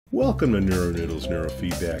Welcome to Neuronoodle's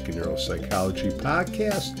Neurofeedback and Neuropsychology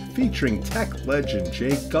podcast featuring tech legend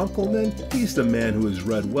Jake Gunkelman. He's the man who has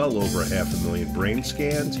read well over 500,000 brain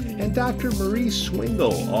scans, and Dr. Marie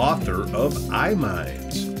Swingle, author of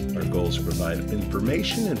iMinds. Our goal is to provide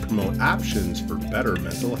information and promote options for better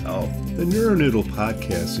mental health. The Neuronoodle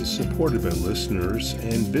Podcast is supported by listeners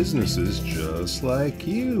and businesses just like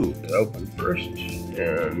you. Open first,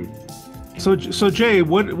 and So Jay,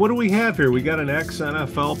 what do we have here? We got an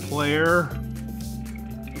ex-NFL player.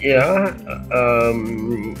 yeah,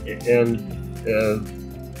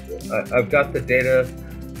 I've got the data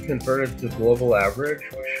converted to global average,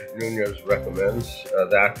 which Nunez recommends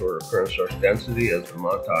that or current source density as the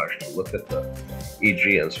montage to look at the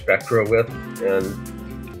EEG and spectra with,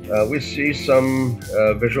 and we see some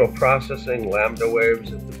visual processing lambda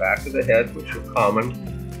waves at the back of the head, which are common.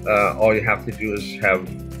 All you have to do is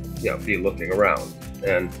be looking around,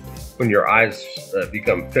 and when your eyes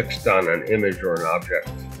become fixed on an image or an object,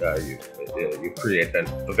 you create an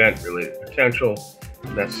event-related potential,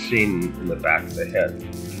 and that's seen in the back of the head.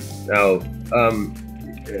 Now,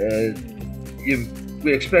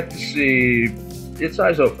 we expect to see its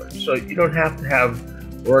eyes open, so you don't have to have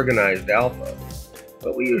organized alpha,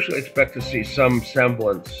 but we usually expect to see some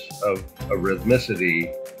semblance of a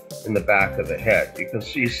rhythmicity in the back of the head. You can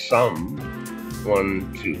see some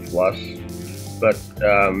 1, 2 plus, but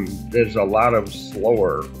there's a lot of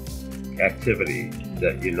slower activity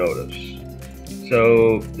that you notice.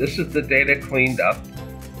 So this is the data cleaned up,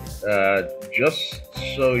 just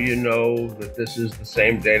so you know that this is the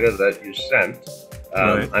same data that you sent.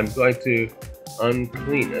 Right. I'm going to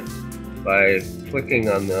unclean it by clicking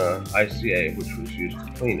on the ICA, which was used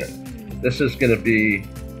to clean it. This is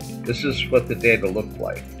what the data looked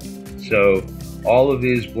like. So all of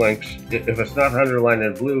these blinks, if it's not underlined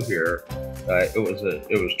in blue here,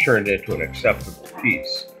 it was turned into an acceptable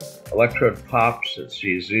piece. Electrode pops at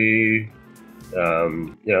CZ.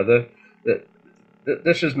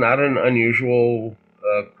 This is not an unusual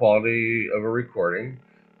quality of a recording,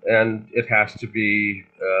 and it has to be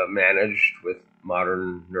managed with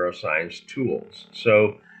modern neuroscience tools.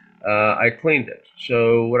 So I cleaned it.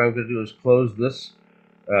 So what I'm going to do is close this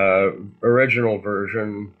original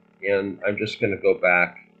version, and I'm just going to go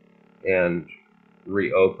back and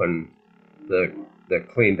reopen the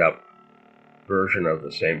cleaned up version of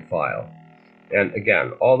the same file. And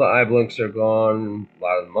again, all the eye blinks are gone, a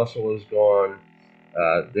lot of the muscle is gone.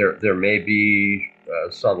 There may be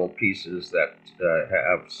subtle pieces that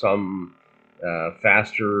have some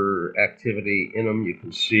faster activity in them. You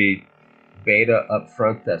can see beta up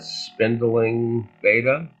front, that's spindling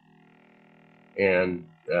beta, and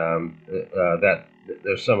that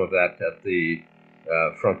there's some of that at the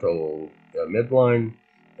frontal midline,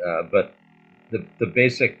 but the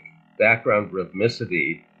basic background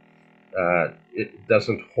rhythmicity, it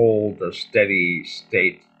doesn't hold a steady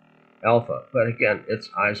state alpha. But again, it's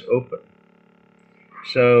eyes open.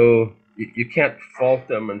 So you can't fault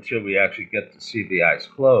them until we actually get to see the eyes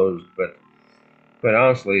closed. But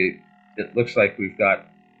honestly, it looks like we've got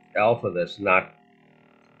alpha that's not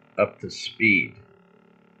up to speed.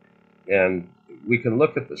 And we can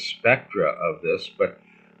look at the spectra of this, but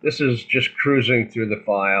this is just cruising through the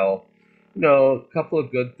file. A couple of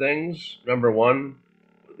good things. Number one,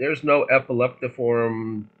 there's no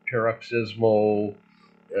epileptiform paroxysmal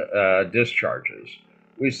discharges.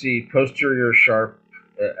 We see posterior sharp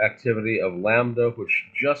activity of lambda, which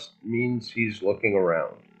just means he's looking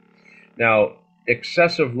around. Now,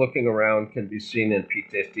 excessive looking around can be seen in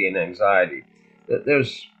PTSD and anxiety.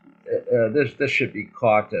 This should be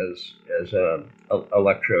caught as a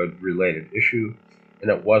electrode-related issue, and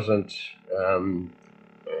it wasn't. I'm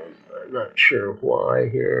not sure why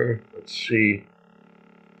here. Let's see.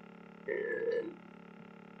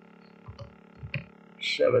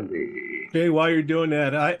 70. Jay, while you're doing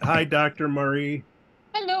that, hi, Dr. Marie.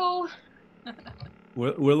 Hello.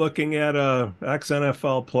 We're looking at a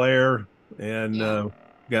ex-NFL player, and got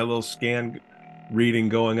a little scan reading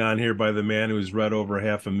going on here by the man who's read over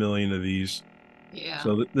 500,000 of these. Yeah.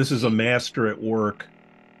 So this is a master at work.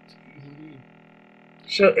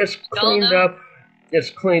 So it's cleaned up. It's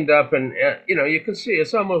cleaned up, and you can see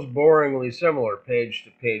it's almost boringly similar page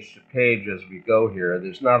to page to page as we go here.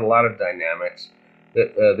 There's not a lot of dynamics.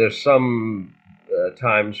 There's some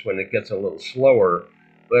times when it gets a little slower,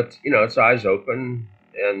 but it's eyes open,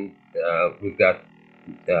 and we've got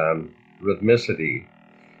rhythmicity.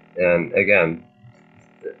 And again,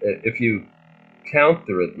 if you count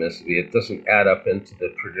the rhythmicity, it doesn't add up into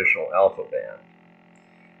the traditional alpha band.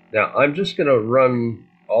 Now, I'm just going to run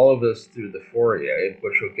all of this through the Fourier,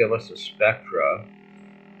 which will give us a spectra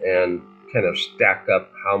and kind of stack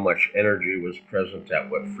up how much energy was present at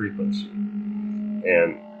what frequency.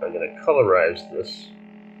 And I'm going to colorize this.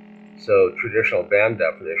 So traditional band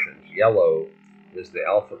definitions, yellow is the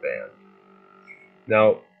alpha band.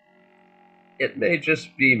 Now, it may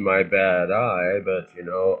just be my bad eye, but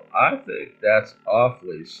I think that's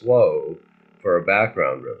awfully slow for a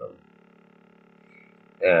background rhythm.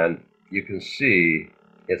 And you can see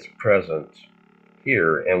it's present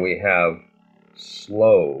here, and we have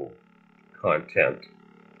slow content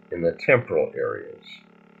in the temporal areas.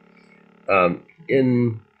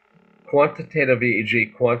 In quantitative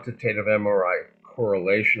EEG, quantitative MRI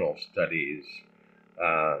correlational studies,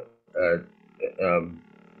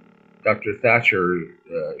 Dr. Thatcher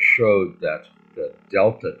showed that the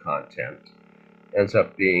delta content ends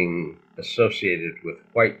up being associated with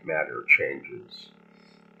white matter changes,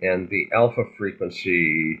 and the alpha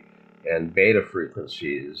frequency and beta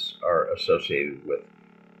frequencies are associated with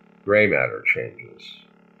gray matter changes.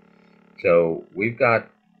 So we've got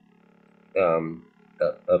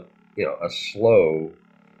a slow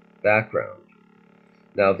background.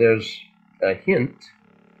 Now there's a hint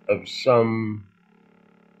of some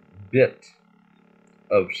bit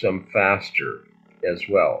of some faster as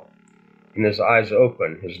well. In his eyes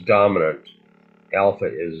open, his dominant alpha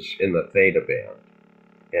is in the theta band,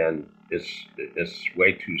 and it's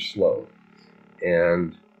way too slow.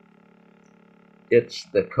 And it's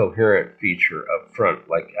the coherent feature up front,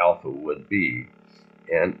 like alpha would be.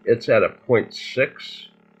 And it's at a 0.6,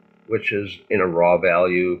 which is in a raw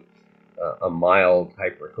value, a mild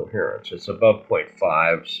hypercoherence. It's above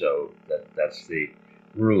 0.5, so that's the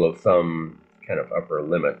rule of thumb kind of upper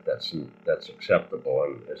limit that's acceptable,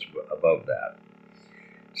 and it's above that.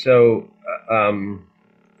 So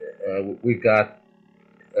we've got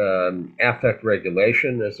affect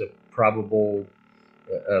regulation as a probable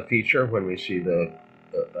feature when we see the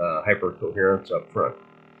hypercoherence up front.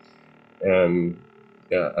 And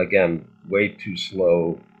again, way too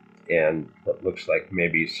slow, and what looks like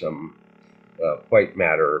maybe some white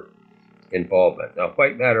matter involvement. Now,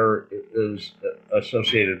 white matter is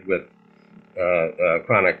associated with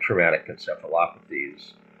chronic traumatic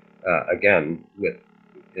encephalopathies, again, with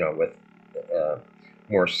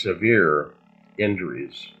more severe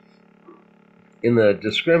injuries. In the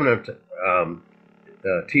discriminant,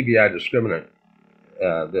 TBI discriminant,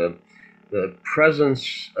 the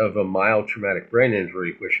presence of a mild traumatic brain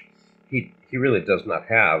injury, which he really does not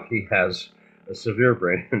have. He has a severe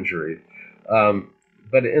brain injury.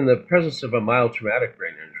 But in the presence of a mild traumatic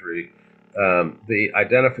brain injury, the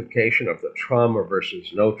identification of the trauma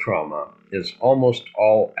versus no trauma is almost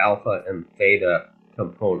all alpha and theta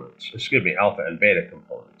components. Alpha and beta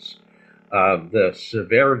components. The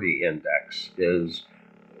severity index is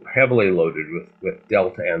heavily loaded with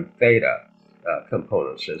delta and theta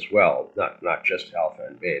components as well, not just alpha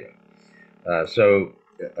and beta. So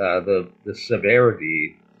the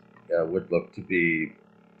severity would look to be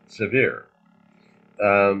severe.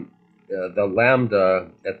 The lambda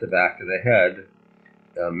at the back of the head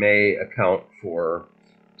may account for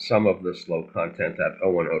some of the slow content at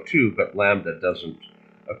 0102, but lambda doesn't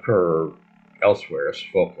occur elsewhere. It's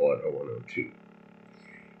focal at 0102.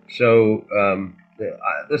 So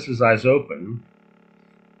this is eyes open.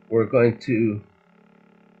 We're going to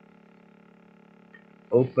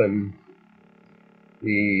open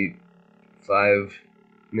the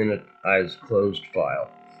 5-minute eyes closed file.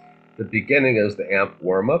 The beginning is the amp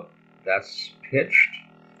warm-up. That's pitched.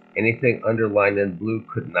 Anything underlined in blue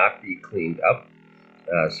could not be cleaned up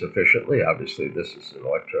sufficiently. Obviously, this is an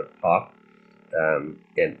electrode pop.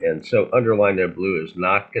 And so underlined in blue is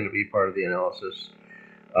not going to be part of the analysis.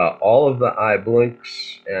 All of the eye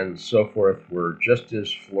blinks and so forth were just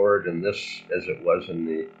as florid in this as it was in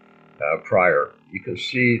the prior. You can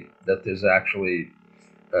see that there's actually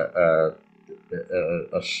a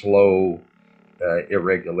slow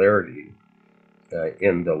irregularity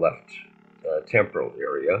in the left temporal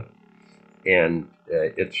area, and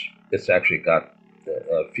it's actually got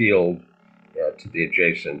a field to the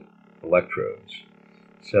adjacent electrodes.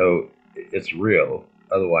 So it's real,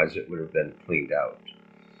 otherwise it would have been cleaned out.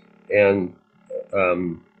 And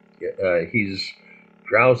he's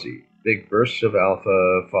drowsy. Big bursts of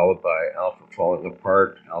alpha followed by alpha falling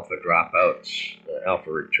apart, alpha dropouts,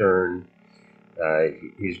 alpha return.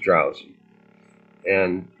 He's drowsy.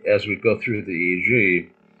 And as we go through the EEG,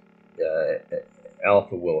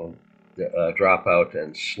 alpha will drop out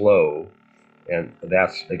and slow, and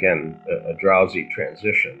that's, again, a drowsy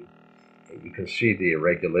transition. And you can see the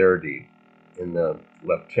irregularity in the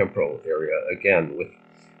left temporal area, again,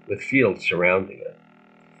 with fields surrounding it.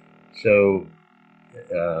 So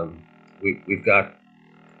we've got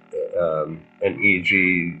an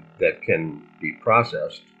EEG that can be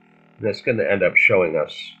processed, and it's going to end up showing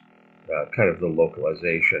us kind of the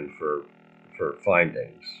localization for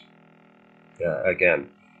findings. Again,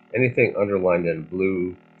 anything underlined in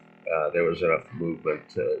blue, there was enough movement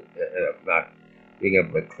to not being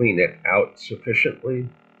able to clean it out sufficiently,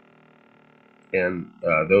 and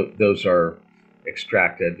those are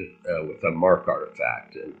extracted with a mark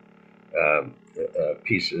artifact, and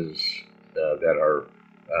pieces that are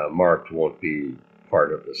marked won't be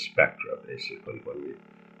part of the spectra, basically, when we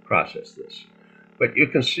process this. But you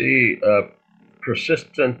can see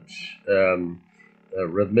persistent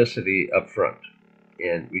rhythmicity up front,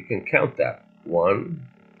 and we can count that. 1,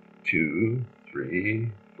 2,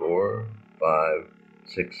 3, 4, 5,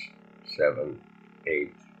 6, 7,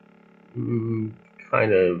 8.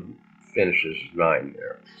 Kind of finishes 9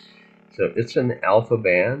 there. So it's an alpha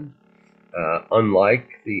band.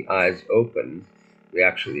 Unlike the eyes open, we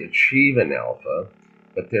actually achieve an alpha,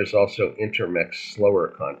 but there's also intermixed slower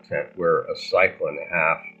content where a cycle and a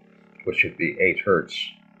half, which would be 8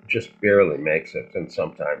 hertz, just barely makes it, and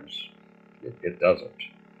sometimes it doesn't.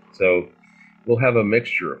 So we'll have a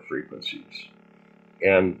mixture of frequencies.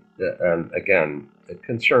 And again, a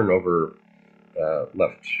concern over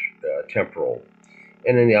left temporal.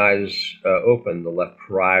 And in the eyes open, the left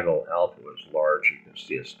parietal alpha is large. You can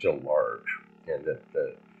see it's still large, and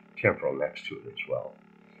the temporal next to it as well.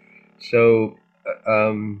 So,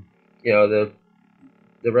 the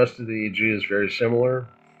rest of the EEG is very similar.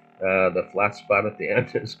 The flat spot at the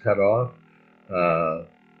end is cut off.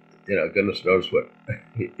 Goodness knows what.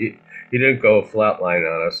 He didn't go flatline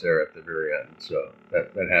on us there at the very end, so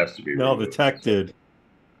that has to be No, removed. the tech did.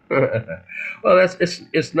 Well,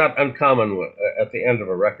 it's not uncommon at the end of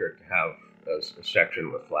a record to have a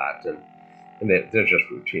section with flat, and they're just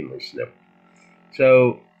routinely snipped.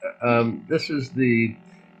 So this is the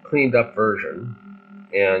cleaned up version,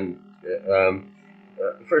 and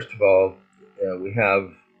first of all, we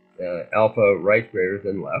have alpha right greater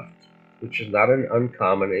than left, which is not an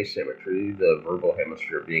uncommon asymmetry, the verbal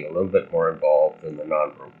hemisphere being a little bit more involved than the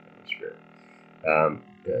nonverbal hemisphere.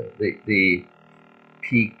 The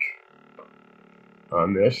peak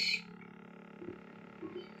on this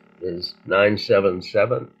is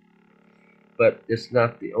 977, but it's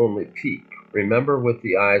not the only peak. Remember, with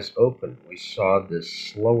the eyes open, we saw this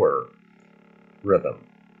slower rhythm.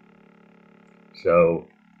 So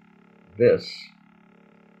this,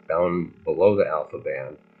 down below the alpha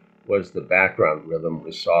band, was the background rhythm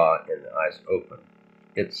we saw in the eyes open.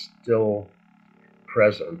 It's still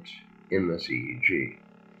present in this EEG.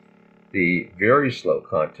 The very slow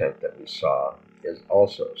content that we saw is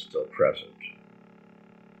also still present.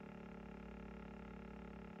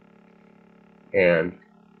 And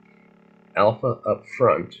alpha up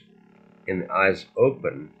front in the eyes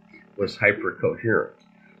open was hypercoherent.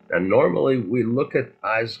 Now, normally we look at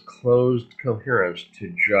eyes closed coherence to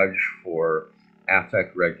judge for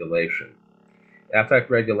affect regulation. Affect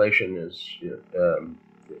regulation is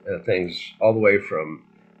things all the way from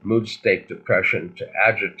mood state depression to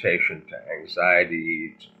agitation to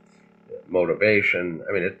anxiety to motivation.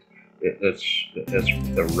 I mean, it's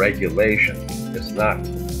the regulation. It's not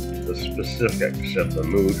the specifics of the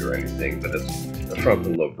mood or anything, but it's the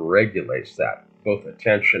frontal lobe regulates that. Both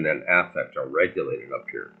attention and affect are regulated up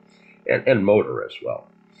here, and motor as well.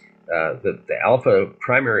 The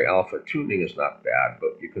primary alpha tuning is not bad,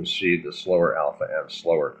 but you can see the slower alpha and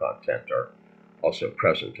slower content are also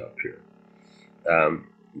present up here.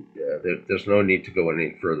 There's no need to go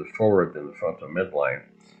any further forward than the frontal midline,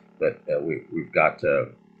 but we've got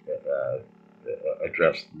to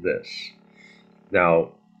address this.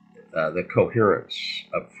 Now, the coherence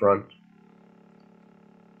up front,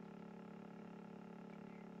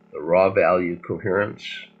 the raw value coherence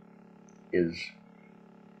is,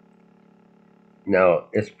 now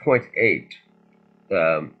it's 0.8,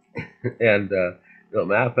 and it'll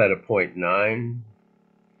map at a 0.9.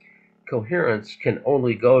 Coherence can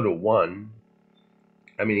only go to 1.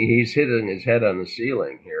 I mean, he's hitting his head on the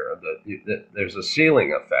ceiling here. There's a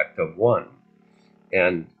ceiling effect of 1.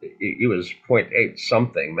 And it was 0.8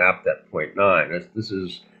 something mapped at 0.9. This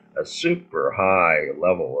is a super high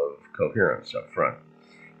level of coherence up front.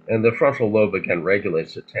 And the frontal lobe, again,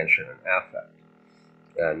 regulates attention and affect.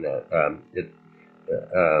 And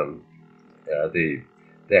the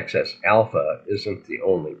excess alpha isn't the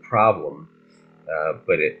only problem,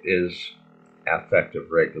 but it is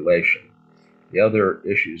affective regulation. The other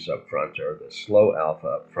issues up front are the slow alpha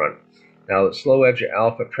up front. Now, the slow edge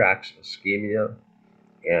alpha tracks ischemia,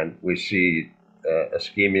 and we see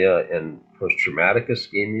ischemia in post-traumatic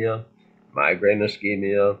ischemia, migraine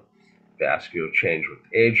ischemia, vascular change with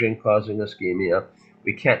aging causing ischemia.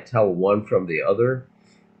 We can't tell one from the other,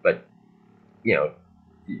 but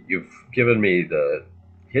you've given me the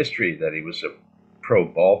history that he was a pro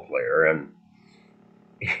ball player, and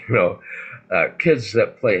kids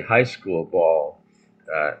that play high school ball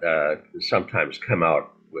sometimes come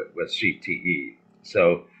out with CTE.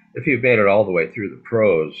 So if you made it all the way through the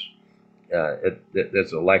pros,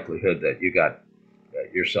 there's a likelihood that you got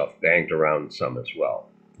yourself banged around some as well.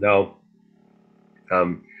 Now,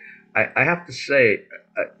 I have to say,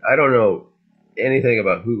 I don't know anything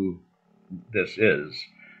about who this is,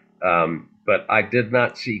 but I did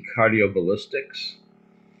not see cardioballistics.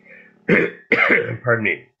 Pardon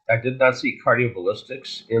me. I did not see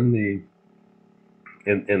cardioballistics in the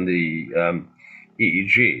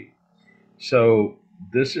EEG. So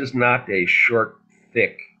this is not a short,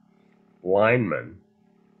 thick lineman.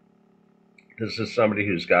 This is somebody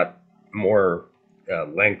who's got more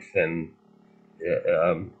length and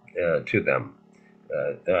to them.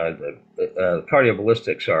 The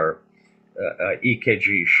cardioballistics are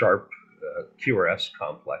EKG sharp QRS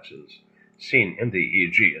complexes seen in the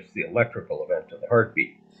EEG. It's the electrical event of the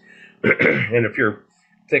heartbeat. And if you're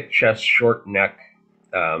thick chest, short neck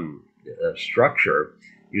structure,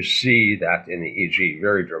 you see that in the EEG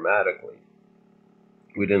very dramatically.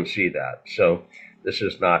 We didn't see that, so this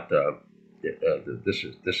is not this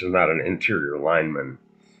is not an interior lineman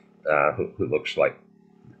who looks like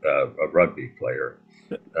a rugby player.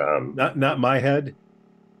 Not my head.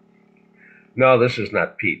 No, this is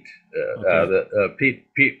not Pete. Okay.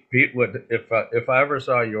 Pete would, if I ever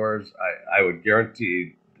saw yours, I would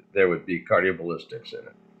guarantee there would be cardioballistics in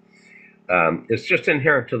it. It's just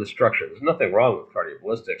inherent to the structure. There's nothing wrong with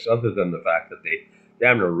cardioballistics other than the fact that they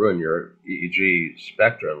damn near ruin your EEG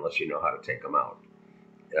spectra unless you know how to take them out.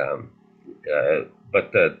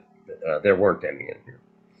 But there weren't any in here.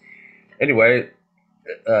 Anyway,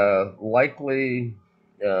 likely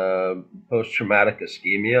post-traumatic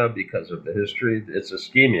ischemia because of the history. It's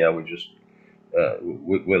ischemia. We just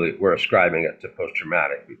we're ascribing it to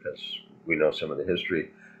post-traumatic because we know some of the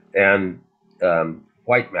history, and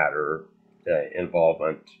white matter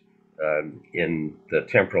involvement in the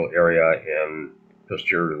temporal area and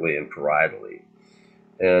posteriorly and parietally,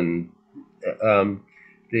 and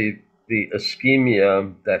the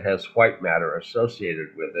ischemia that has white matter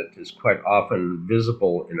associated with it is quite often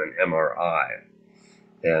visible in an MRI,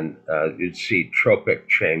 and you'd see tropic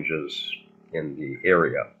changes in the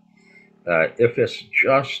area. If it's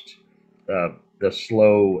just the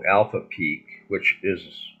slow alpha peak, which is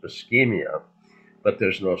ischemia, but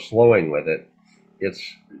there's no slowing with it,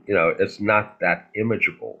 it's not that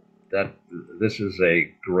imageable. That this is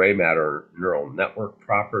a gray matter neural network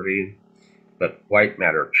property, but white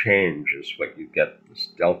matter change is what you get this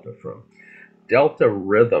delta from. Delta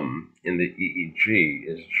rhythm in the EEG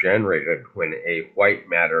is generated when a white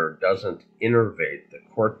matter doesn't innervate the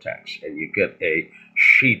cortex, and you get a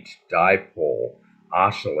sheet dipole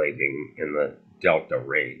oscillating in the delta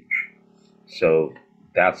range. So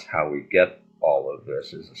that's how we get all of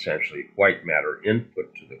this, is essentially white matter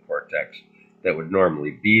input to the cortex that would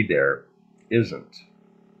normally be there isn't.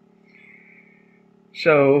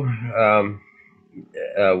 So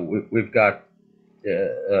we've got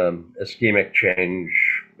ischemic change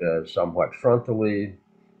somewhat frontally.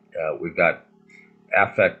 We've got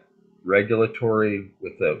affect regulatory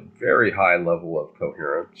with a very high level of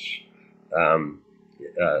coherence,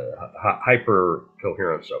 hyper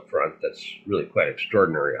coherence up front. That's really quite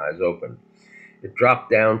extraordinary, eyes open. It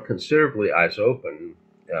dropped down considerably, eyes open,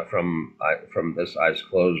 from this eyes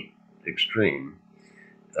closed extreme,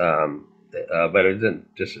 but it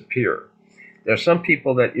didn't disappear. There are some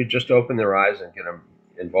people that you just open their eyes and get them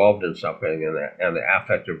involved in something, and the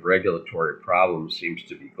affective regulatory problem seems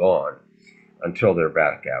to be gone until they're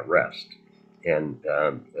back at rest. And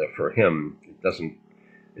for him,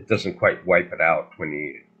 it doesn't quite wipe it out when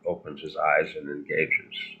he opens his eyes and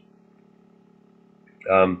engages.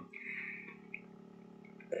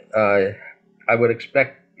 I would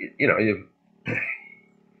expect, you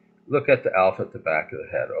look at the alpha at the back of the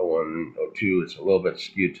head, O1, O2, it's a little bit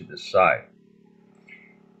skewed to this side.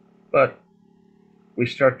 But we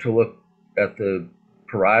start to look at the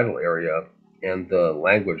parietal area, and the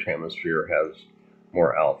language hemisphere has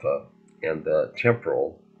more alpha, and the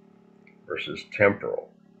temporal versus temporal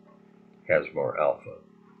has more alpha.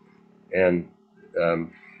 And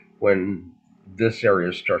when this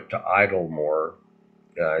area starts to idle more,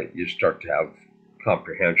 you start to have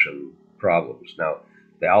comprehension problems. Now,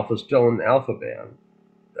 the alpha is still in the alpha band,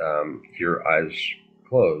 here eyes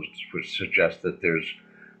closed, which suggests that there's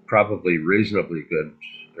probably reasonably good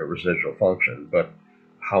residual function, but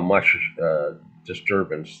how much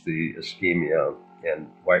disturbance the ischemia and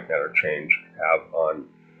white matter change have on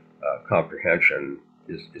comprehension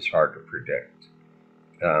is hard to predict.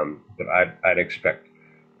 But I'd expect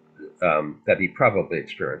that he probably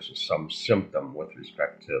experiences some symptom with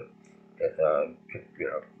respect to,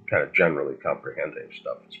 kind of generally comprehending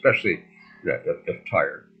stuff, especially if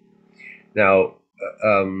tired. Now,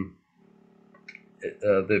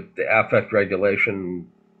 the affect regulation,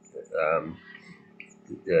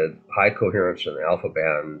 high coherence in the alpha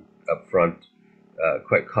band up front,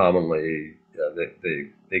 quite commonly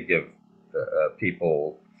they give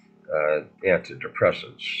people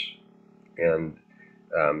antidepressants, and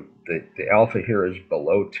the alpha here is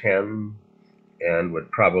below 10 and would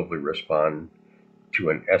probably respond to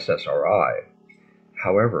an SSRI.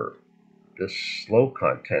 However, this slow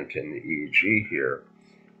content in the EEG here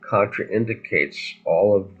contraindicates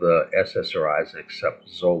all of the SSRIs except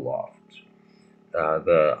Zoloft.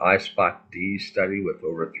 The iSpot-D study with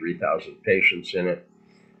over 3,000 patients in it,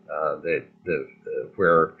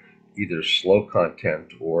 where either slow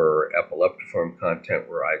content or epileptiform content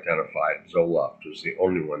were identified, Zoloft was the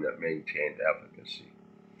only one that maintained efficacy.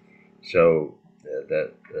 So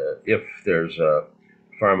if there's a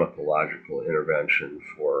pharmacological intervention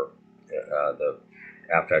for the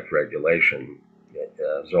affect regulation,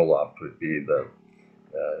 Zoloft would be the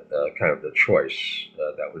kind of the choice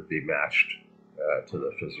that would be matched to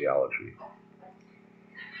the physiology.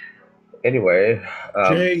 Anyway,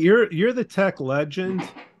 Jay, you're the tech legend.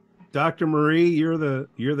 Dr. Marie, you're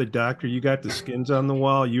the doctor. You got the skins on the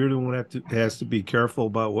wall. You're the one that has to be careful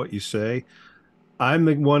about what you say. I'm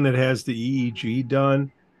the one that has the EEG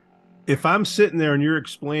done. If I'm sitting there and you're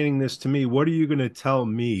explaining this to me, what are you going to tell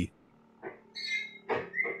me?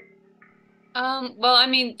 Well, I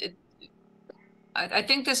mean, I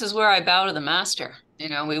think this is where I bow to the master.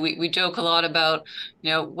 We joke a lot about,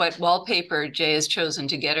 what wallpaper Jay has chosen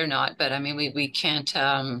to get or not, but I mean, we can't,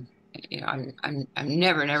 I'm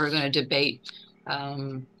never going to debate,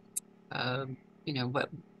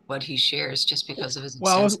 what he shares just because of his.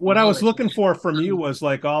 Well, what I was looking for from you was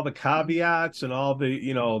like all the caveats and all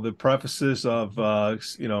the, the prefaces of,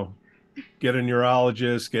 get a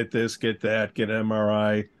neurologist, get this, get that, get an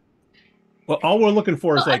MRI. Well, all we're looking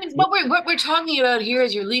for is like what we're talking about here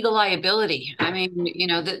is your legal liability. I mean,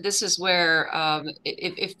 this is where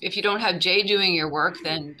if you don't have Jay doing your work,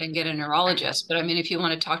 then get a neurologist. But I mean, if you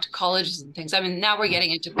want to talk to colleges and things, I mean, now we're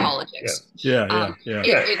getting into politics. Yeah.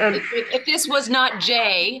 If this was not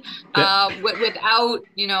Jay, without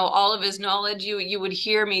all of his knowledge, you would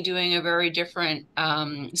hear me doing a very different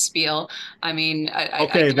spiel. I mean,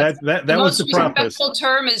 that was the preface. The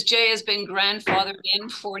term is Jay has been grandfathered in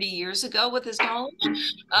 40 years ago with his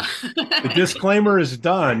knowledge. The disclaimer is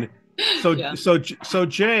done. So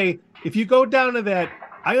Jay, if you go down to that,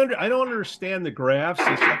 I don't understand the graphs.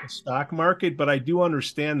 It's like a stock market, but I do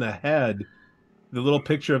understand the head, the little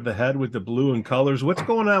picture of the head with the blue and colors. What's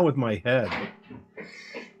going on with my head?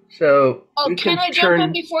 So, can I jump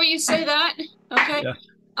in before you say that? Okay. Yeah.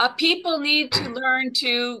 People need to learn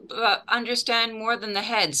to understand more than the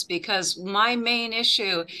heads, because my main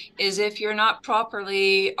issue is if you're not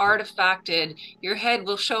properly artifacted, your head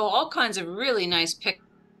will show all kinds of really nice pictures.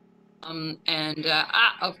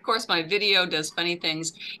 Of course, my video does funny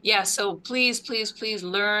things. Yeah, so please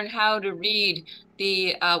learn how to read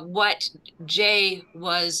the what Jay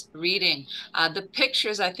was reading. The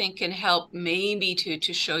pictures, I think, can help maybe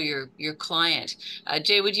to show your client.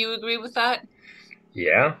 Jay, would you agree with that?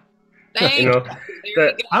 Yeah.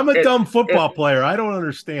 I'm a dumb football player. I don't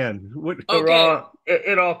understand.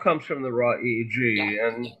 It all comes from the raw EEG,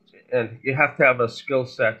 and you have to have a skill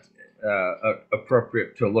set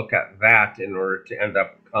appropriate to look at that in order to end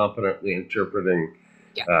up competently interpreting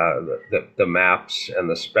the maps and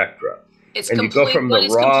the spectra. You go from the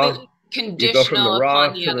raw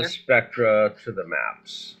to the spectra to the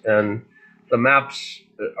maps, and the maps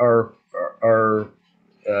are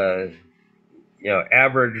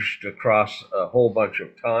averaged across a whole bunch of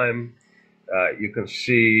time. You can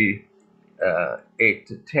see 8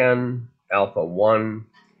 to 10, alpha 1,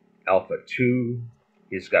 alpha 2.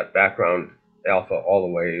 He's got background alpha all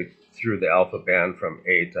the way through the alpha band from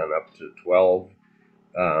 8 on up to 12.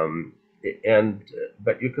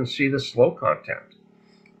 But you can see the slow content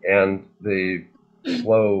and the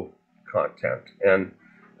flow content, and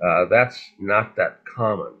that's not that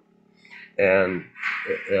common. And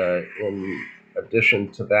in addition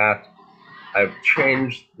to that, I've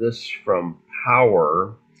changed this from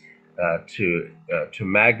power to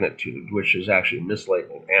magnitude, which is actually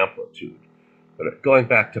mislabeled amplitude. But going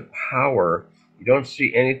back to power, you don't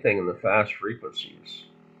see anything in the fast frequencies.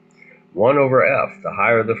 1 over f. The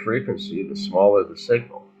higher the frequency, the smaller the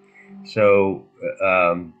signal. So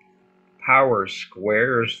power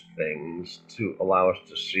squares things to allow us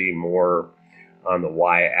to see more on the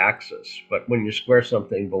y-axis. But when you square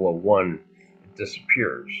something below 1, it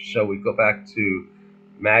disappears. So we go back to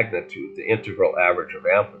magnitude, the integral average of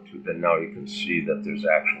amplitude, and now you can see that there's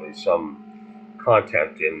actually some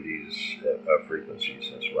content in these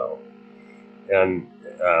frequencies as well. And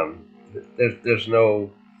there's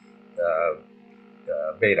no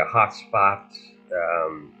beta hotspot,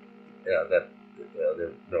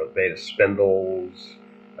 there's no beta spindles,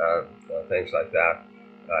 things like that.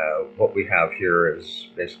 What we have here is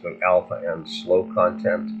basically alpha and slow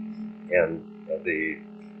content, and the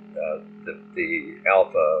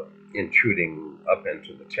alpha intruding up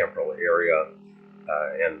into the temporal area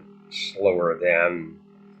and slower than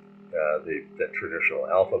the traditional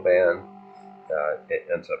alpha band. It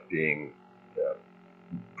ends up being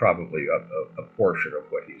probably a portion of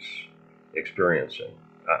what he's experiencing.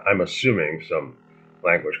 I'm assuming some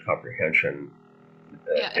language comprehension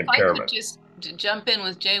if impairment. I could just jump in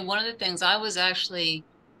with Jay, one of the things I was actually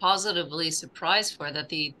positively surprised for, that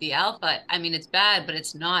the alpha, I mean, it's bad, but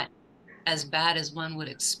it's not as bad as one would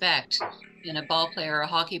expect in a ball player or a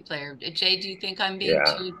hockey player. Jay, do you think I'm being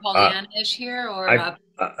too Pollyanna-ish here? Or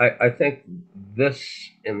I think this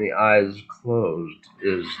in the eyes closed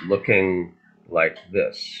is looking like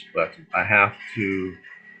this, but I have to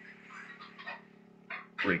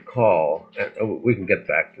recall, and we can get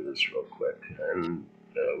back to this real quick, and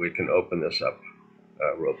we can open this up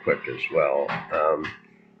real quick as well.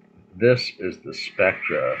 This is the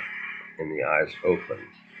spectra in the eyes open,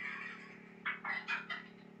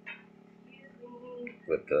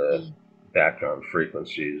 with the background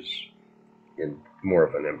frequencies in more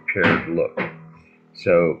of an impaired look.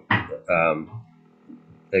 So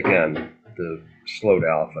again, the slowed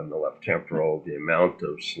alpha in the left temporal, the amount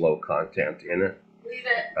of slow content in it.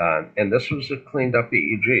 And this was a cleaned up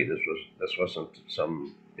EEG. This wasn't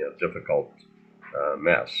some difficult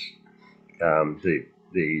mess.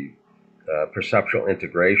 The perceptual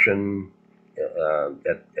integration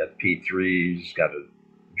at P3's got a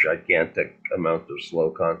gigantic amount of slow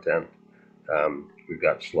content. We've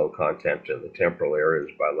got slow content in the temporal areas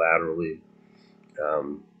bilaterally.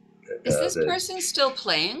 Is this person still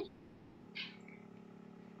playing?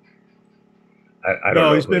 I don't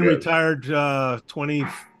know. He's been retired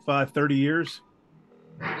 25, 30 years.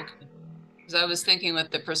 Okay. Because I was thinking with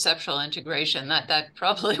the perceptual integration, that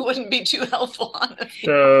probably wouldn't be too helpful on the field.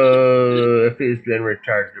 So if he's been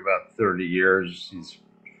retired for about 30 years, he's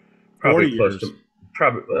probably close to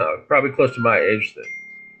probably close to my age then.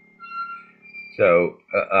 So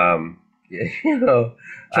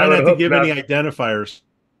try not to give any identifiers.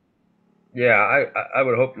 Yeah, I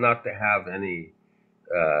would hope not to have any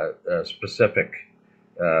specific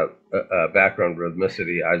background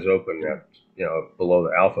rhythmicity, eyes open at below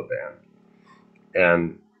the alpha band,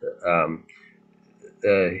 and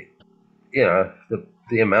the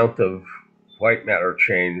amount of white matter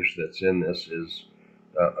change that's in this is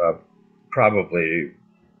probably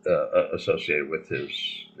associated with his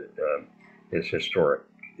historic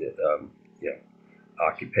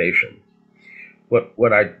occupation.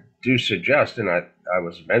 What I do suggest, and I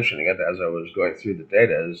was mentioning it as I was going through the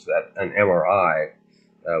data, is that an MRI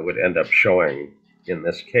would end up showing in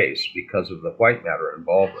this case because of the white matter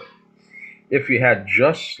involvement. If you had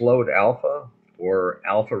just slowed alpha or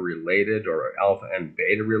alpha related or alpha and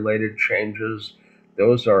beta related changes,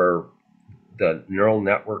 those are the neural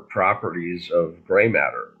network properties of gray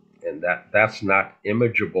matter, and that's not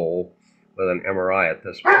imageable with an MRI at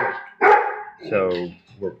this point. So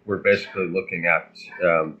we're basically looking at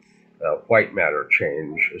white matter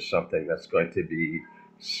change as something that's going to be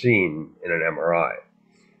seen in an MRI.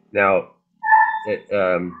 Now,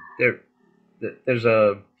 there's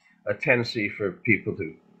a tendency for people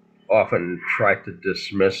to often try to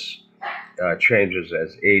dismiss changes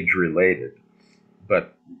as age-related,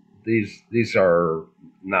 but these are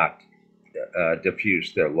not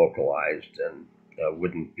diffuse; they're localized and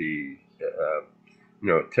wouldn't be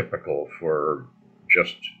typical for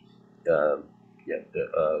just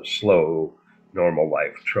slow, normal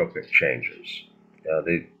life tropic changes.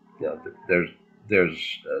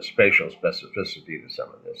 There's spatial specificity to some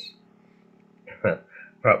of this.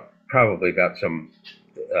 Probably got some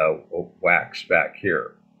wax back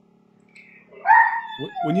here.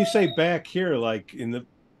 When you say back here, like in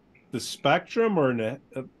the spectrum or in a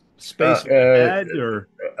space ahead, or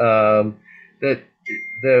that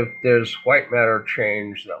there's white matter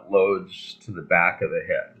change that loads to the back of the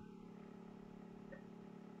head.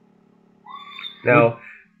 Now,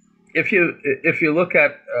 if you look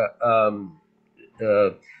at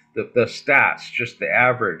the stats, just the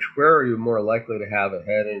average, where are you more likely to have a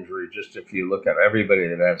head injury? Just if you look at everybody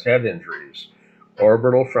that has head injuries,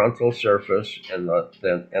 orbital frontal surface and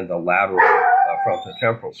the lateral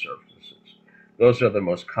frontotemporal surfaces. Those are the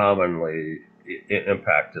most commonly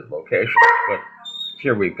impacted locations. But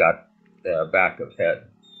here we've got back of head.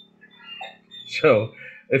 So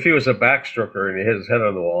if he was a backstroker and he hit his head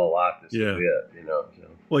on the wall a lot, this would be it, you know. So.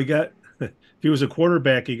 Well, if he was a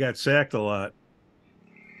quarterback, he got sacked a lot.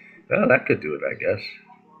 Well, that could do it, I guess.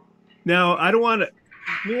 Now, I don't want to.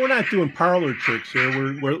 We're not doing parlor tricks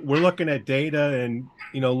here. We're looking at data and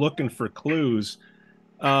looking for clues.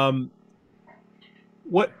 What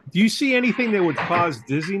do you see anything that would cause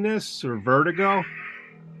dizziness or vertigo?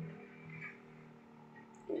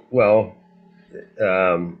 Well,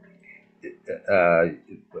 the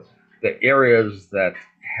areas that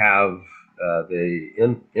have the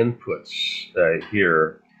inputs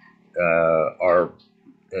here are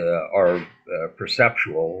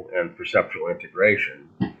perceptual and perceptual integration.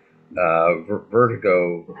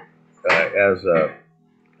 Vertigo as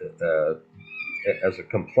a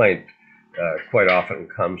complaint quite often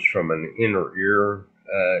comes from an inner ear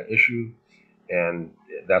issue, and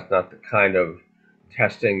that's not the kind of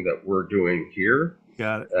testing that we're doing here.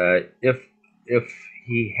 Got it. If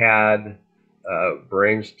he had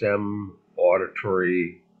brainstem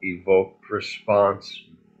auditory evoked response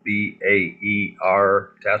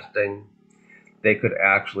BAER testing, they could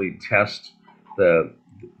actually test the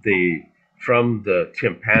from the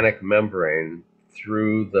tympanic membrane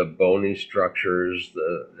through the bony structures,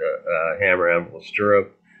 the hammer anvil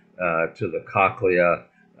stirrup, to the cochlea,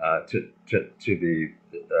 to the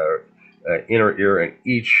inner ear, and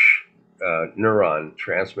each neuron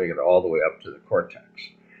transmitting it all the way up to the cortex.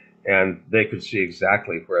 And they could see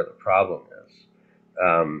exactly where the problem is.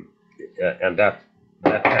 And that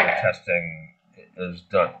kind of testing is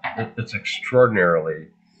done. It's extraordinarily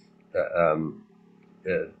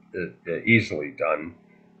easily done.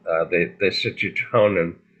 They sit you down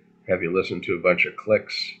and have you listen to a bunch of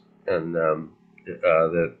clicks, and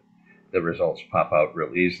the results pop out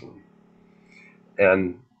real easily.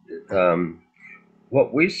 And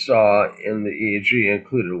what we saw in the EEG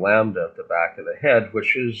included lambda at the back of the head,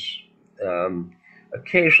 which is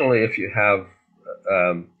occasionally, if you have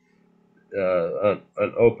an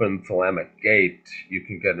open thalamic gate, you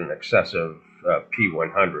can get an excessive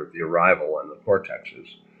P100, the arrival on the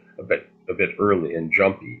cortexes, a bit early and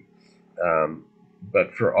jumpy.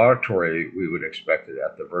 But for auditory, we would expect it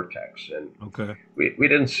at the vertex, and we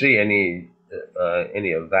didn't see any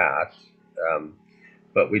of that.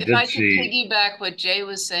 But we did see. If I could piggyback what Jay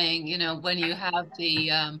was saying, when you have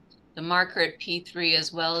the marker at P3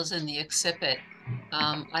 as well as in the occiput,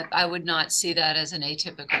 I would not see that as an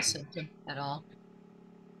atypical symptom at all.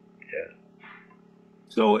 Yeah.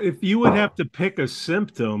 So if you would have to pick a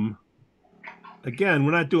symptom, again,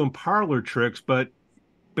 we're not doing parlor tricks, but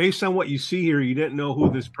based on what you see here, you didn't know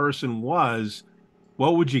who this person was.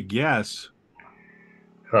 What would you guess?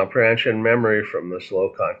 Comprehension memory from the slow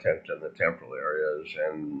content in the temporal areas,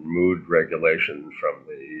 and mood regulation from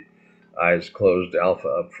the eyes closed alpha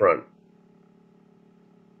up front.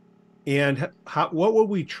 And what would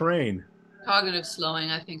we train? Cognitive slowing,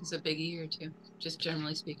 I think, is a biggie here too, just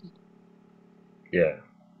generally speaking. Yeah.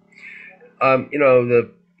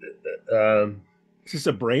 Is this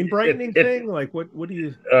a brain brightening thing? Like what do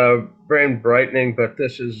you? Brain brightening, but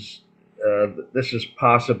this is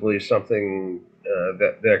possibly something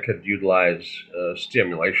that could utilize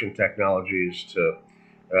stimulation technologies to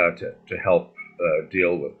help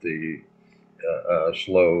deal with the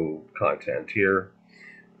slow content here.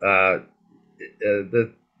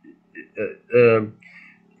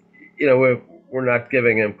 We're not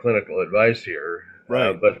giving him clinical advice here,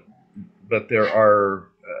 right? But there are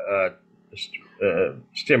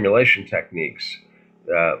stimulation techniques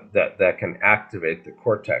that can activate the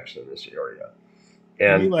cortex in this area.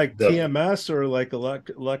 And you like TMS or like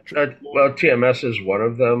electric? Well, TMS is one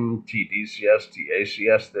of them. TDCS,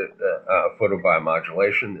 TACS,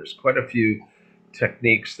 photobiomodulation. There's quite a few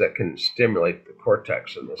techniques that can stimulate the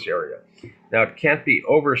cortex in this area. Now, it can't be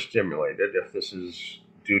overstimulated if this is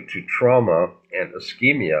due to trauma and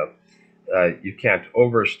ischemia. You can't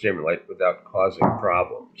overstimulate without causing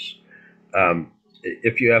problems.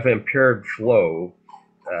 If you have impaired flow,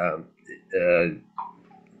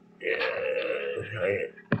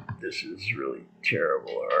 this is really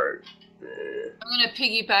terrible art. I'm going to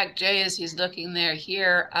piggyback Jay as he's looking there.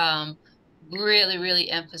 Here,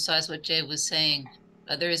 really emphasize what Jay was saying.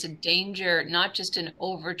 There is a danger, not just in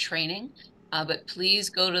overtraining, but please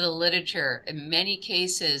go to the literature. In many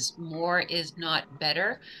cases, more is not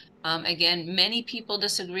better. Again, many people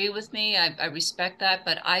disagree with me. I respect that,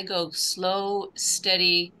 but I go slow,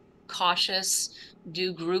 steady, cautious,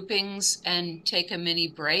 do groupings, and take a mini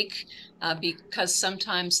break because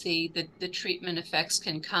sometimes the treatment effects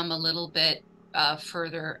can come a little bit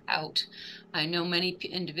further out. I know many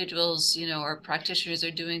individuals, or practitioners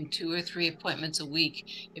are doing 2 or 3 appointments a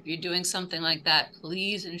week. If you're doing something like that,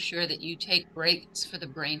 please ensure that you take breaks for the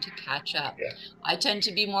brain to catch up. Yeah. I tend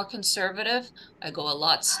to be more conservative. I go a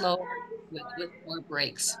lot slower with more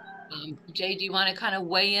breaks. Jay, do you want to kind of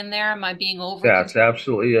weigh in there? Am I being over That's conservative?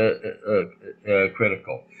 absolutely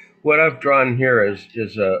critical. What I've drawn here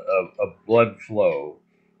is a blood flow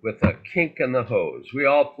with a kink in the hose. We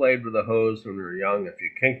all played with a hose when we were young. If you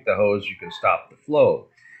kink the hose, you can stop the flow.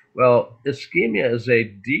 Well, ischemia is a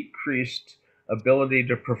decreased ability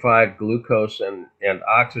to provide glucose and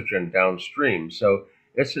oxygen downstream. So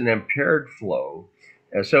it's an impaired flow.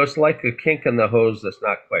 And so it's like a kink in the hose that's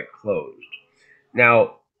not quite closed.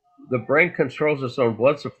 Now, the brain controls its own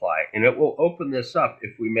blood supply, and it will open this up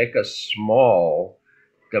if we make a small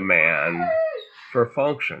demand for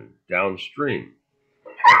function downstream.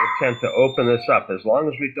 It will tend to open this up as long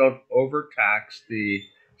as we don't overtax the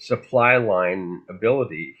supply line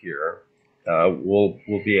ability here. We'll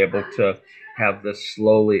be able to have this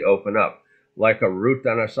slowly open up, like a root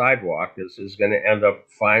on a sidewalk is going to end up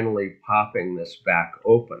finally popping this back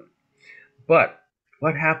open. But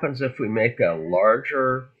what happens if we make a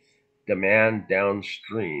larger demand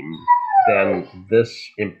downstream than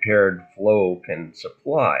this impaired flow can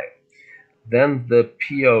supply? Then the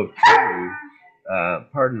PO2,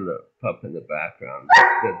 pardon the pup in the background,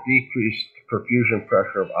 the decreased perfusion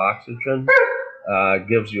pressure of oxygen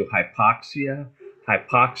gives you hypoxia.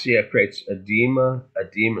 Hypoxia creates edema.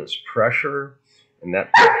 Edema is pressure, and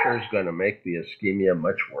that pressure is going to make the ischemia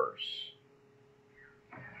much worse.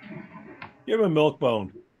 Give him a milk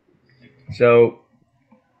bone. So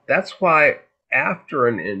that's why after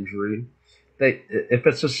an injury, if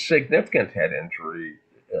it's a significant head injury,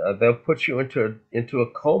 they'll put you into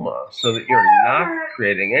a coma so that you're not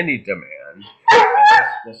creating any demand, and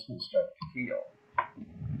this can start to heal.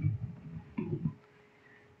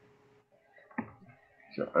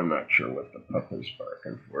 So I'm not sure what the pup is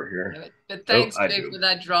barking for here. But thanks, Jay, for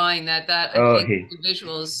that drawing. I think the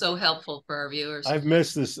visual is so helpful for our viewers. I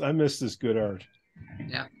miss this good art.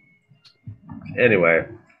 Yeah. Anyway,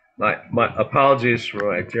 my apologies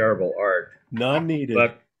for my terrible art. None needed.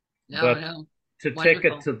 But no. To Wonderful.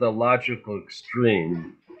 take it to the logical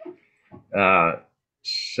extreme,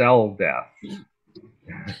 cell death.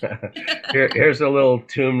 Here's a little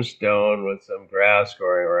tombstone with some grass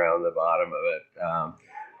growing around the bottom of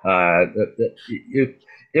it.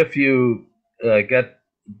 If you get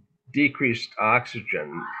decreased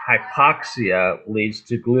oxygen, hypoxia leads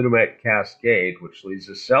to glutamate cascade, which leads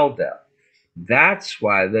to cell death. That's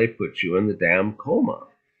why they put you in the damn coma,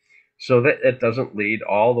 so that it doesn't lead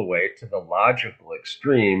all the way to the logical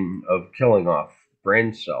extreme of killing off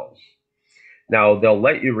brain cells. Now, they'll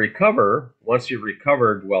let you recover once you've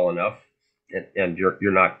recovered well enough, and you're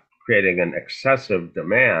not creating an excessive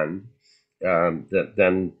demand.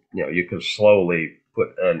 Then you can slowly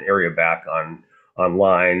put an area back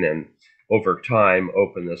online, and over time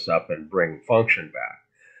open this up and bring function back.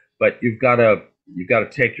 But you've got to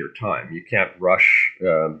take your time. You can't rush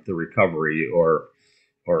the recovery or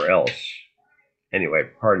else. Anyway,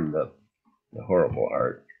 pardon the horrible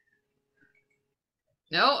art.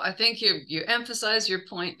 No, I think you emphasize your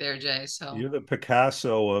point there, Jay. So you're the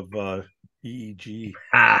Picasso of EEG.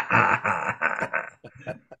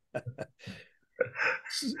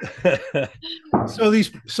 So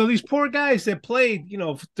these poor guys that played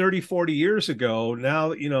 30, 40 years ago,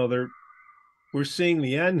 now we're seeing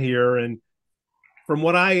the end here. And from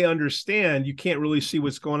what I understand, you can't really see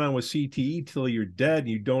what's going on with CTE till you're dead and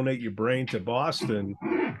you donate your brain to Boston.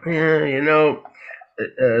 Yeah,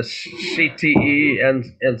 CTE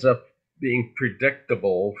ends up being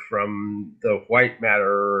predictable from the white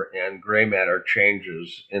matter and gray matter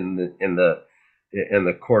changes in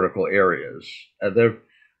the cortical areas.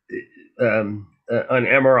 An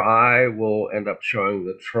MRI will end up showing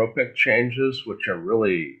the tropic changes, which are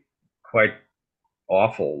really quite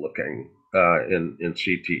awful looking in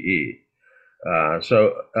CTE.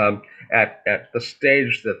 So at the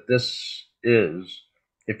stage that this is,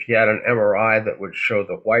 if you had an MRI that would show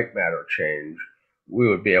the white matter change, we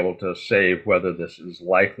would be able to say whether this is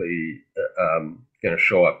likely going to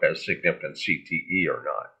show up as significant CTE or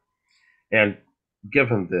not. And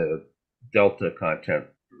given the delta content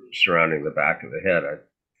surrounding the back of the head,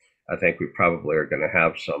 I think we probably are going to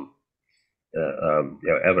have some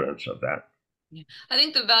evidence of that. Yeah. I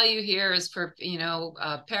think the value here is for,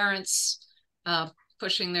 parents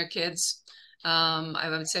pushing their kids. I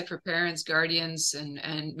would say for parents, guardians,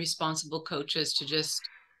 and responsible coaches to just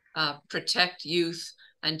protect youth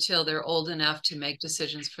until they're old enough to make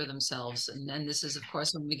decisions for themselves. And then this is, of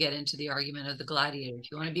course, when we get into the argument of the gladiator.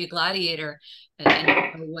 If you want to be a gladiator and you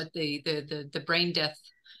know what the brain death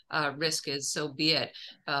risk is, so be it.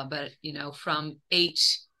 But from 8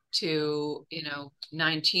 to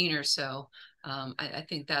 19 or so, I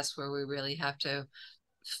think that's where we really have to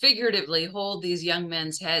figuratively hold these young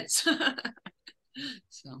men's heads.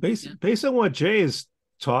 So, based on what Jay has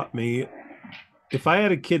taught me, if I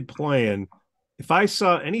had a kid playing, if I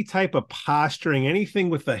saw any type of posturing, anything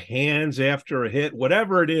with the hands after a hit,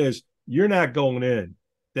 whatever it is, you're not going in.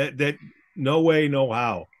 That no way, no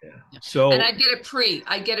how. yeah. So, and I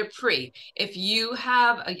get a pre. If you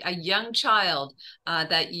have a young child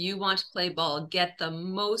that you want to play ball, get the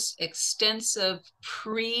most extensive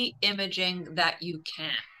pre-imaging that you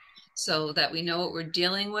can, so that we know what we're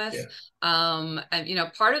dealing with. And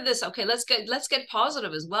part of this, okay, let's get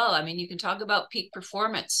positive as well. I mean, you can talk about peak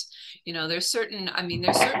performance. There's certain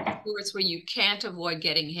sports where you can't avoid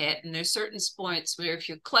getting hit, and there's certain sports where if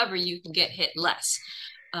you're clever, you can get hit less.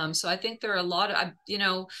 So I think there are a lot of,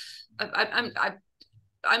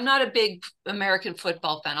 I'm not a big American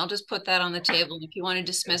football fan. I'll just put that on the table. If you want to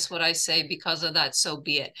dismiss what I say because of that, so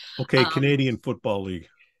be it. okay, Canadian Football League.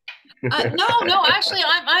 No, actually,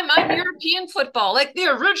 I'm European football, like the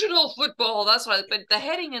original football. That's why, but the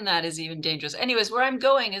heading in that is even dangerous. Anyways, where I'm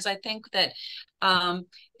going is I think that I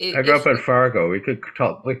grew up in Fargo. We could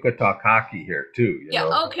talk hockey here too.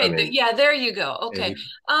 Okay. I mean, there you go. Okay.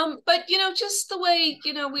 And, but just the way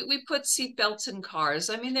we put seatbelts in cars.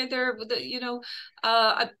 I mean, they're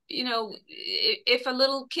if a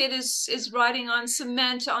little kid is riding on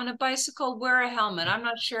cement on a bicycle, wear a helmet. I'm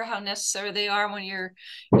not sure how necessary they are when you're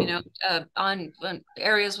on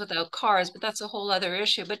areas without cars, but that's a whole other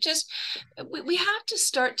issue. But just we have to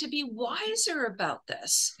start to be wiser about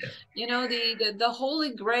this. The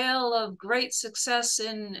holy grail of great success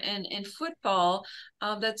in football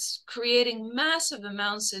that's creating massive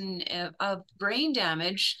amounts of brain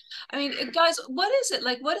damage. I mean, guys, what is it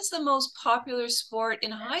like? What is the most popular sport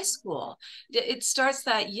in high school? It starts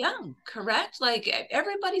that young, correct? Like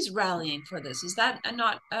everybody's rallying for this. Is that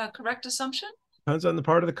not a correct assumption? Depends on the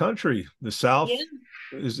part of the country. The South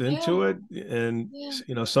is into it, and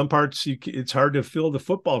some parts it's hard to fill the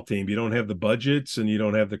football team. You don't have the budgets, and you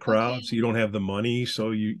don't have the crowds, so you don't have the money, so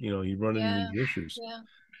you run into these issues.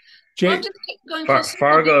 Jay,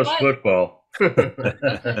 Fargo's football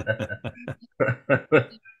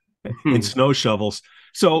in snow shovels.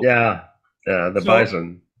 So the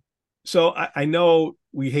bison. So I know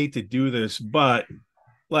we hate to do this, but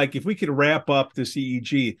like if we could wrap up this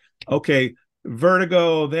EEG, okay.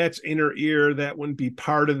 Vertigo, that's inner ear. That wouldn't be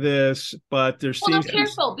part of this, but there seems to be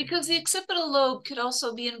careful because the occipital lobe could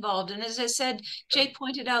also be involved. And as I said, Jay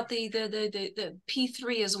pointed out the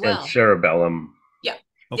P3 as well. And cerebellum. Yeah.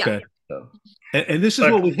 Okay. Yeah. And this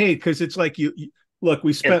is what we hate, because it's like you look,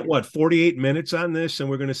 we spent 48 minutes on this, and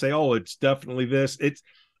we're going to say, oh, it's definitely this.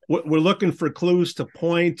 We're looking for clues to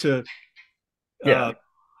point to.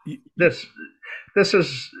 This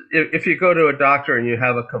is, if you go to a doctor and you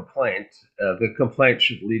have a complaint, the complaint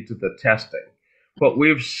should lead to the testing. What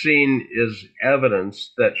we've seen is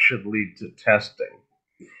evidence that should lead to testing.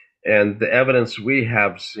 And the evidence we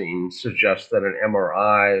have seen suggests that an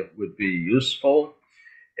MRI would be useful.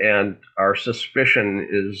 And our suspicion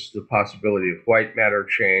is the possibility of white matter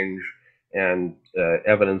change and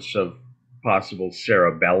evidence of possible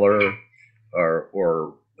cerebellar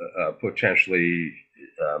or potentially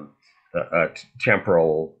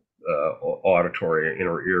temporal, auditory,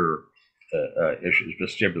 inner ear issues,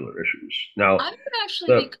 vestibular issues. Now, I would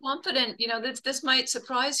actually be confident. This might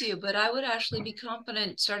surprise you, but I would actually be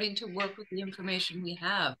confident starting to work with the information we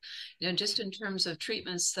have. Just in terms of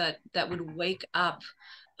treatments that would wake up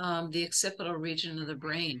the occipital region of the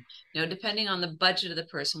brain. Depending on the budget of the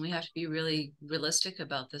person, we have to be really realistic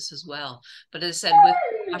about this as well. But as I said, with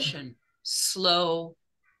caution, slow,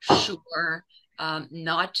 sure.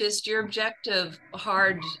 Not just your objective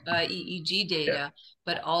hard EEG data,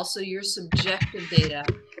 but also your subjective data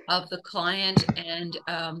of the client and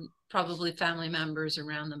probably family members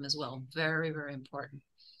around them as well. Very, very important.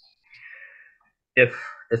 If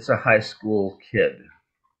it's a high school kid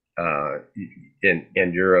and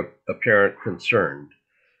you're a parent concerned,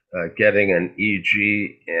 getting an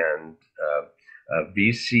EEG and a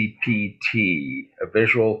VCPT, a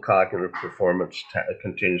visual cognitive performance,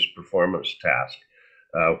 continuous performance task,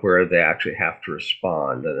 where they actually have to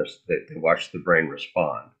respond, and they watch the brain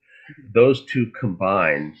respond. Those two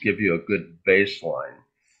combined give you a good baseline.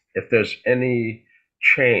 If there's any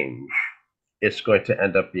change, it's going to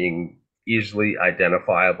end up being easily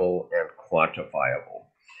identifiable and quantifiable.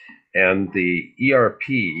 And the ERP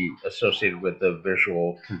associated with the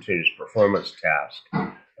visual continuous performance task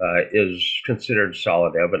is considered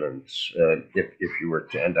solid evidence if you were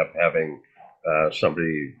to end up having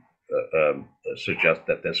somebody suggest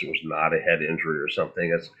that this was not a head injury or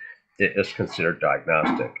something. It's considered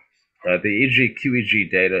diagnostic. The EEG, QEEG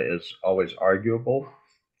data is always arguable.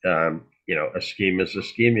 Ischemia is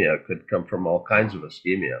ischemia. It could come from all kinds of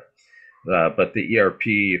ischemia. But the ERP,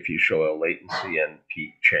 if you show a latency and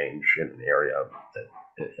peak change in an area,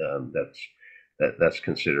 that's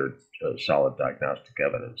considered solid diagnostic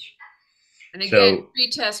evidence. And again,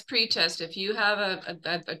 pre-test. If you have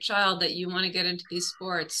a child that you want to get into these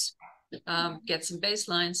sports, get some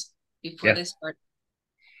baselines before they start.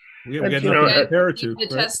 We have nothing to compare to. The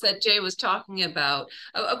tests that Jay was talking about,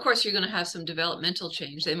 of course, you're going to have some developmental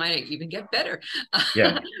change. They might even get better.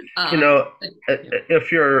 Yeah.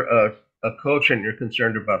 If you're a coach and you're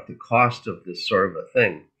concerned about the cost of this sort of a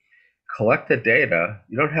thing, collect the data.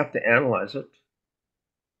 You don't have to analyze it.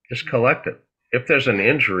 Just collect it. If there's an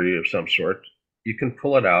injury of some sort, you can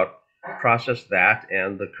pull it out, process that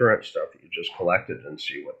and the current stuff that you just collected and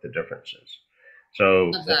see what the difference is.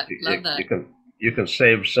 So Love that. You can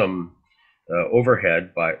save some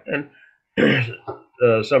overhead by, and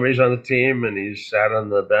somebody's on the team and he's sat on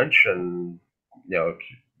the bench and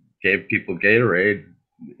gave people Gatorade.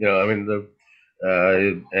 And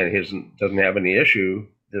he doesn't have any issue.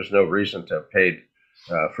 There's no reason to have paid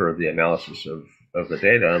for the analysis of the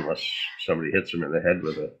data unless somebody hits him in the head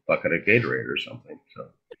with a bucket of Gatorade or something.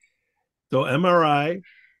 So MRI.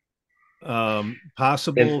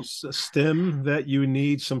 Possible STEM that you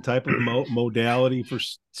need, some type of modality for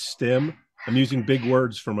STEM. I'm using big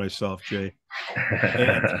words for myself, Jay.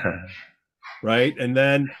 Right? And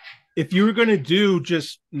then if you were going to do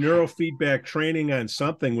just neurofeedback training on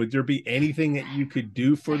something, would there be anything that you could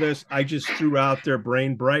do for this? I just threw out there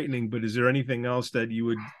brain brightening, but is there anything else that you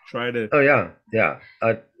would try to? Oh, yeah.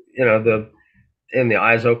 In the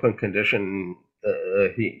eyes open condition,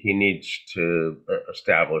 he needs to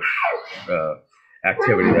establish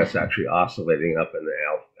activity that's actually oscillating up in the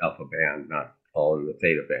alpha band, not all in the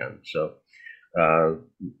theta band. So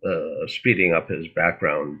speeding up his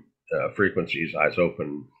background frequencies, eyes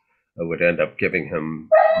open, would end up giving him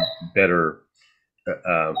better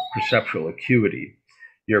perceptual acuity.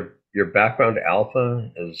 Your background alpha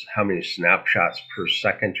is how many snapshots per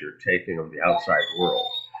second you're taking of the outside world.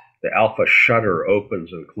 The alpha shutter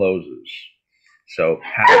opens and closes. So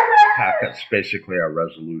packets basically are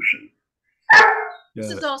resolution. This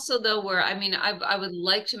is also, though, where, I would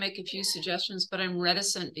like to make a few suggestions, but I'm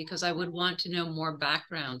reticent because I would want to know more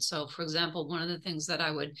background. So, for example, one of the things that I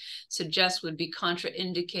would suggest would be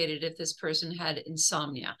contraindicated if this person had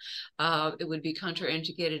insomnia. It would be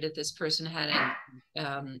contraindicated if this person had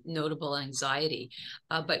notable anxiety.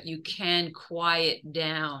 But you can quiet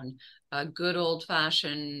down a good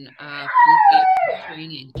old-fashioned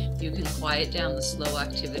training. You can quiet down the slow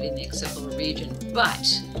activity in the occipital region. But,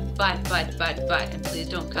 and please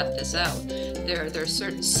don't cut this out, there are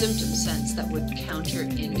certain symptom sets that would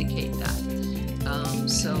counter-indicate that.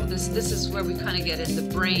 So this is where we kind of get in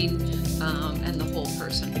the brain and the whole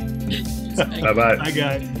person. Bye-bye. Bye,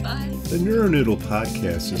 guys. Bye. The Neuronoodle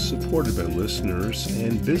Podcast is supported by listeners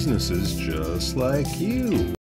and businesses just like you.